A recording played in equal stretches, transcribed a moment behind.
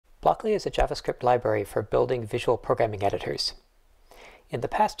Blockly is a JavaScript library for building visual programming editors. In the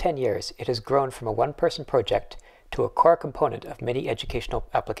past 10 years, it has grown from a one-person project to a core component of many educational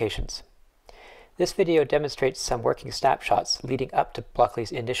applications. This video demonstrates some working snapshots leading up to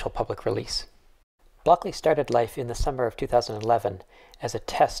Blockly's initial public release. Blockly started life in the summer of 2011 as a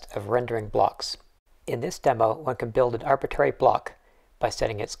test of rendering blocks. In this demo, one can build an arbitrary block by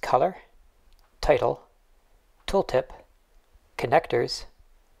setting its color, title, tooltip, connectors,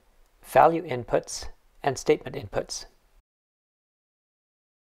 value inputs, and statement inputs.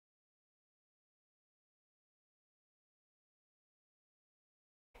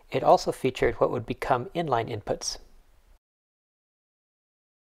 It also featured what would become inline inputs.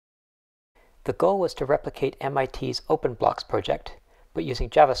 The goal was to replicate MIT's OpenBlocks project, but using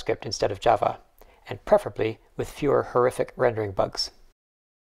JavaScript instead of Java, and preferably with fewer horrific rendering bugs.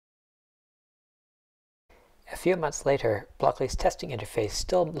 A few months later, Blockly's testing interface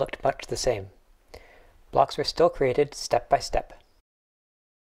still looked much the same. Blocks were still created step by step.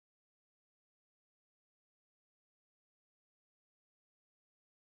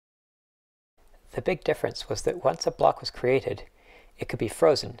 The big difference was that once a block was created, it could be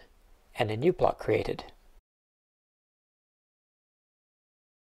frozen, and a new block created.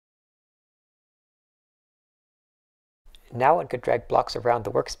 Now one could drag blocks around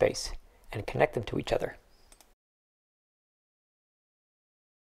the workspace and connect them to each other.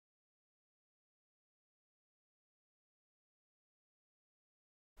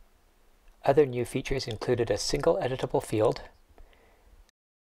 Other new features included a single editable field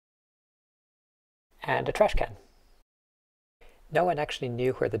and a trash can. No one actually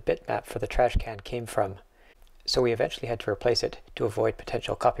knew where the bitmap for the trash can came from, so we eventually had to replace it to avoid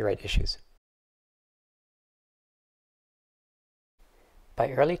potential copyright issues.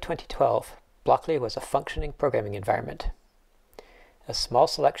 By early 2012, Blockly was a functioning programming environment. A small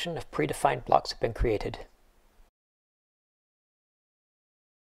selection of predefined blocks had been created.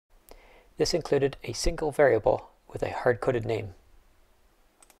 This included a single variable with a hard-coded name.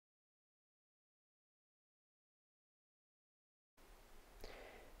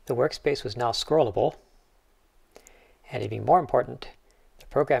 The workspace was now scrollable, and even more important, the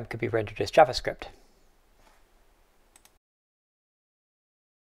program could be rendered as JavaScript.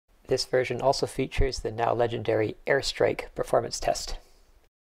 This version also features the now legendary Airstrike performance test.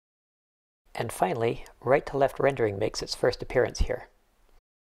 And finally, right-to-left rendering makes its first appearance here.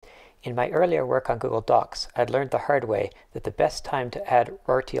 In my earlier work on Google Docs, I'd learned the hard way that the best time to add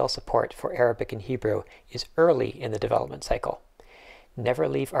RTL support for Arabic and Hebrew is early in the development cycle. Never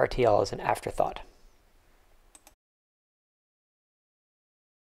leave RTL as an afterthought.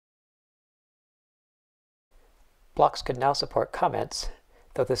 Blocks could now support comments,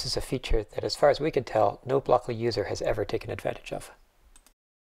 though this is a feature that, as far as we can tell, no Blockly user has ever taken advantage of.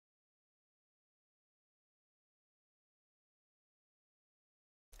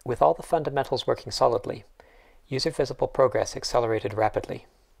 With all the fundamentals working solidly, user-visible progress accelerated rapidly.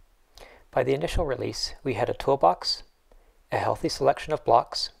 By the initial release, we had a toolbox, a healthy selection of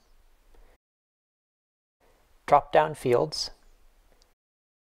blocks, drop-down fields,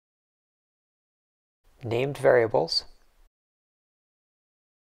 named variables,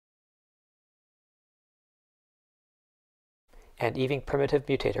 and even primitive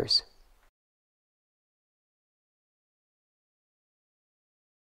mutators.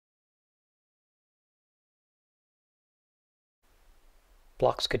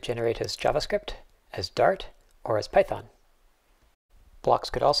 Blocks could generate as JavaScript, as Dart, or as Python.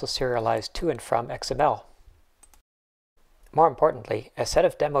 Blocks could also serialize to and from XML. More importantly, a set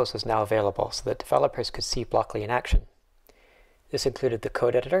of demos was now available so that developers could see Blockly in action. This included the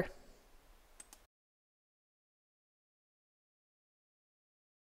code editor,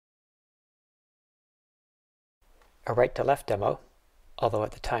 a right-to-left demo, although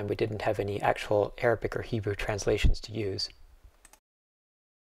at the time we didn't have any actual Arabic or Hebrew translations to use.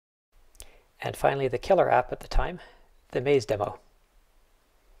 And finally, the killer app at the time, the Maze demo.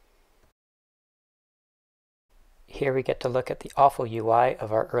 Here we get to look at the awful UI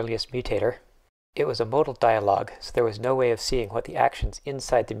of our earliest mutator. It was a modal dialog, so there was no way of seeing what the actions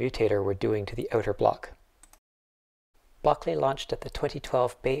inside the mutator were doing to the outer block. Blockly launched at the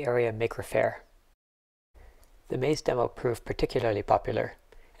 2012 Bay Area Maker Faire. The Maze demo proved particularly popular,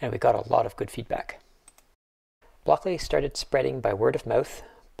 and we got a lot of good feedback. Blockly started spreading by word of mouth,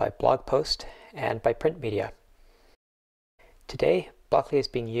 by blog post, and by print media. Today, Blockly is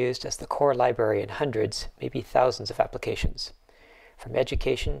being used as the core library in hundreds, maybe thousands of applications. From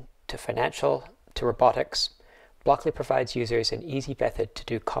education to financial to robotics, Blockly provides users an easy method to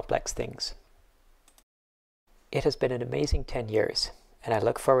do complex things. It has been an amazing 10 years, and I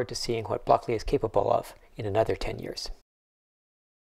look forward to seeing what Blockly is capable of in another 10 years.